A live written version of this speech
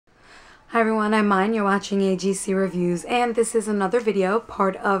Hi everyone, I'm Mine. You're watching AGC Reviews, and this is another video,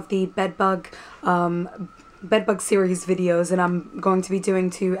 part of the BEDBUG series videos that I'm going to be doing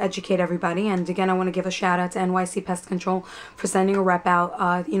to educate everybody. And again, I want to give a shout out to NYC Pest Control for sending a rep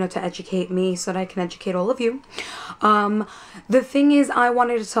out, to educate me so that I can educate all of you. The thing is, I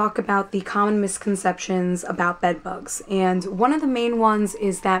wanted to talk about the common misconceptions about bed bugs. And one of the main ones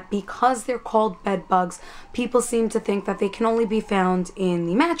is that because they're called bed bugs, people seem to think that they can only be found in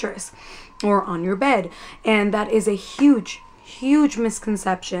the mattress or on your bed. And that is a huge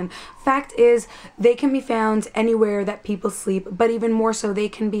misconception. Fact is, they can be found anywhere that people sleep, but even more so, they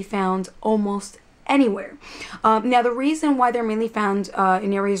can be found almost anywhere. Now, the reason why they're mainly found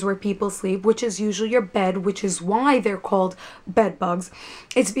in areas where people sleep, which is usually your bed, which is why they're called bed bugs,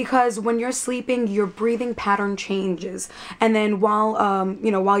 it's because when you're sleeping, your breathing pattern changes, and then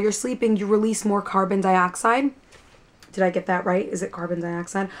while you're sleeping, you release more carbon dioxide. Did I get that right? Is it carbon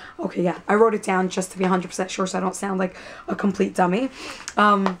dioxide? Okay, yeah. I wrote it down just to be 100% sure so I don't sound like a complete dummy.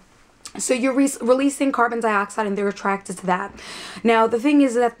 So you're releasing carbon dioxide and they're attracted to that. Now, the thing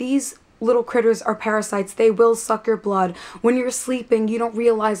is that these little critters are parasites. They will suck your blood. When you're sleeping, you don't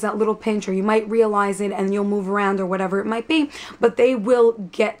realize that little pinch, or you might realize it and you'll move around or whatever it might be, but they will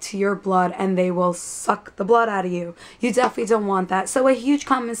get to your blood and they will suck the blood out of you. You definitely don't want that. So a huge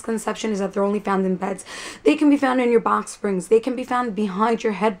common misconception is that they're only found in beds. They can be found in your box springs. They can be found behind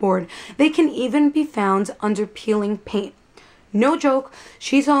your headboard. They can even be found under peeling paint. No joke.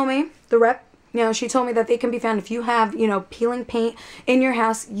 She told me, the rep, she told me that they can be found if you have, peeling paint in your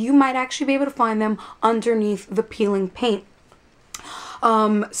house. You might actually be able to find them underneath the peeling paint.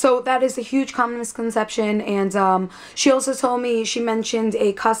 So that is a huge common misconception. And she also told me, she mentioned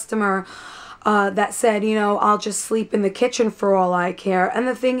a customer that said, I'll just sleep in the kitchen for all I care. And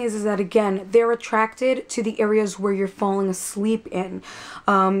the thing is that, again, they're attracted to the areas where you're falling asleep in.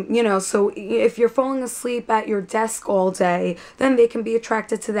 So if you're falling asleep at your desk all day, then they can be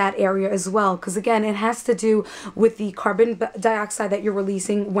attracted to that area as well. Because, again, it has to do with the carbon dioxide that you're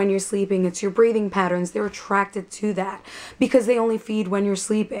releasing when you're sleeping. It's your breathing patterns. They're attracted to that because they only feed when you're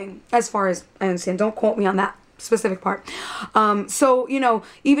sleeping, as far as I understand. Don't quote me on that specific part. So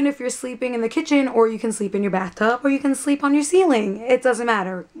even if you're sleeping in the kitchen, or you can sleep in your bathtub, or you can sleep on your ceiling, it doesn't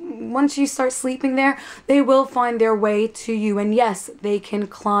matter. Once you start sleeping there, they will find their way to you. And yes, they can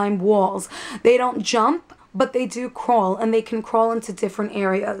climb walls. They don't jump, but they do crawl, and they can crawl into different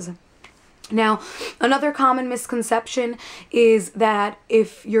areas. Now, another common misconception is that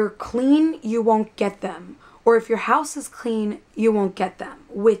if you're clean, you won't get them, or if your house is clean, you won't get them,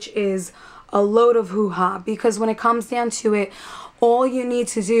 which is a load of hoo-ha, because when it comes down to it, all you need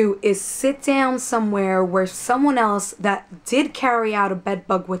to do is sit down somewhere where someone else that did carry out a bed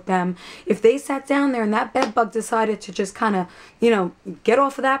bug with them, if they sat down there and that bed bug decided to just kind of, get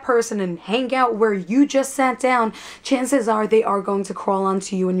off of that person and hang out where you just sat down, chances are they are going to crawl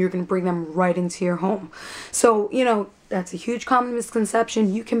onto you and you're going to bring them right into your home. So, that's a huge common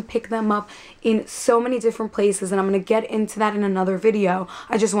misconception. You can pick them up in so many different places, and I'm going to get into that in another video.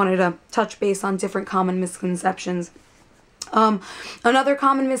 I just wanted to touch base on different common misconceptions. Another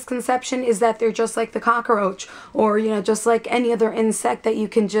common misconception is that they're just like the cockroach, or, just like any other insect that you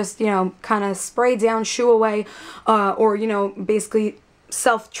can just, kind of spray down, shoo away, or, basically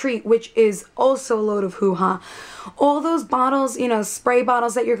self-treat, which is also a load of hoo-ha. All those bottles, spray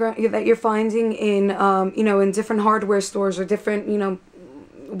bottles that you're finding in, in different hardware stores or different,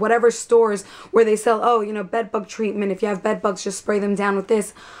 whatever stores where they sell, bed bug treatment. If you have bed bugs, just spray them down with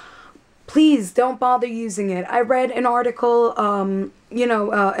this. Please don't bother using it. I read an article, an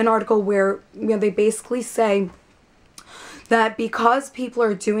article where, they basically say that because people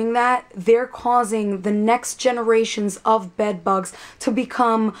are doing that, they're causing the next generations of bed bugs to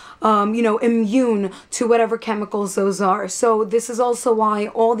become, immune to whatever chemicals those are. So this is also why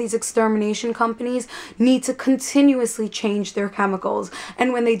all these extermination companies need to continuously change their chemicals.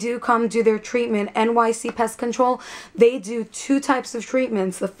 And when they do come do their treatment, NYC Pest Control, they do two types of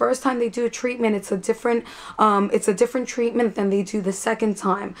treatments. The first time they do a treatment, it's a different treatment than they do the second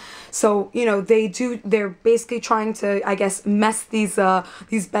time. So, they're basically trying to, I guess, mess these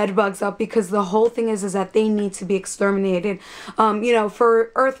bed bugs up, because the whole thing is that they need to be exterminated.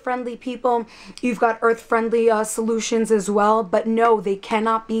 For earth-friendly people, you've got earth-friendly solutions as well, but no, they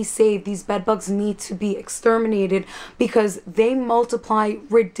cannot be saved. These bed bugs need to be exterminated because they multiply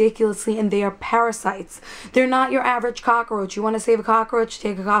ridiculously and they are parasites. They're not your average cockroach. You want to save a cockroach,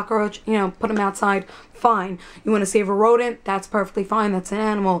 take a cockroach, put them outside. Fine. You want to save a rodent? That's perfectly fine. That's an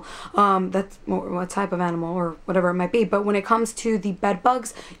animal. That's what type of animal or whatever it might be. But when it comes to the bed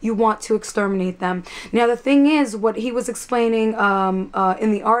bugs, you want to exterminate them. Now the thing is, what he was explaining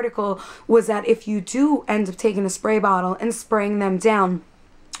in the article was that if you do end up taking a spray bottle and spraying them down,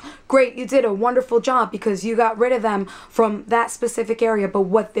 great, you did a wonderful job because you got rid of them from that specific area. But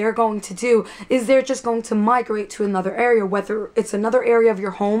what they're going to do is they're just going to migrate to another area, whether it's another area of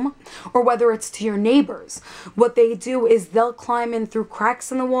your home or whether it's to your neighbors. What they do is they'll climb in through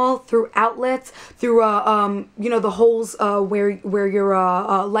cracks in the wall, through outlets, through you know, the holes where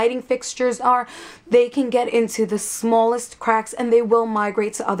your lighting fixtures are. They can get into the smallest cracks and they will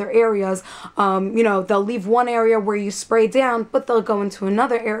migrate to other areas. You know, they'll leave one area where you spray down, but they'll go into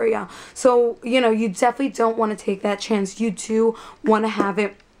another area. So, you know, you definitely don't want to take that chance. You do want to have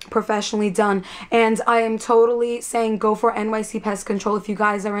it professionally done. And I am totally saying go for NYC Pest Control. If you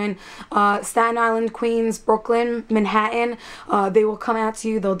guys are in Staten Island, Queens, Brooklyn, Manhattan, they will come out to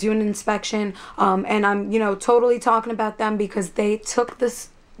you. They'll do an inspection. And I'm, you know, totally talking about them because they took this,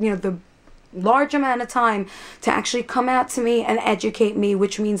 you know, the large amount of time to actually come out to me and educate me,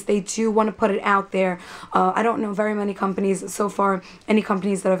 which means they do want to put it out there. I don't know very many companies so far. Any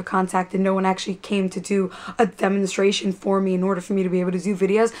companies that I've contacted, no one actually came to do a demonstration for me in order for me to be able to do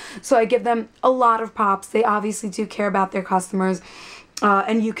videos. So I give them a lot of props. They obviously do care about their customers.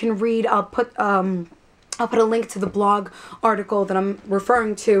 And you can read, I'll put a link to the blog article that I'm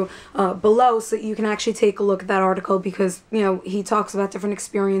referring to below so that you can actually take a look at that article because, you know, he talks about different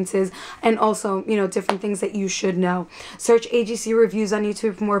experiences and also, you know, different things that you should know. Search AGC reviews on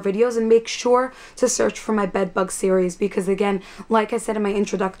YouTube for more videos and make sure to search for my bed bug series because, again, like I said in my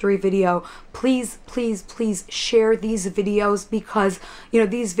introductory video, please, please, please share these videos because, you know,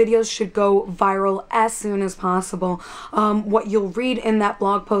 these videos should go viral as soon as possible. What you'll read in that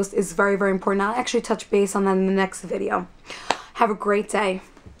blog post is very, very important. I'll actually touch base on that in the next video. Have a great day.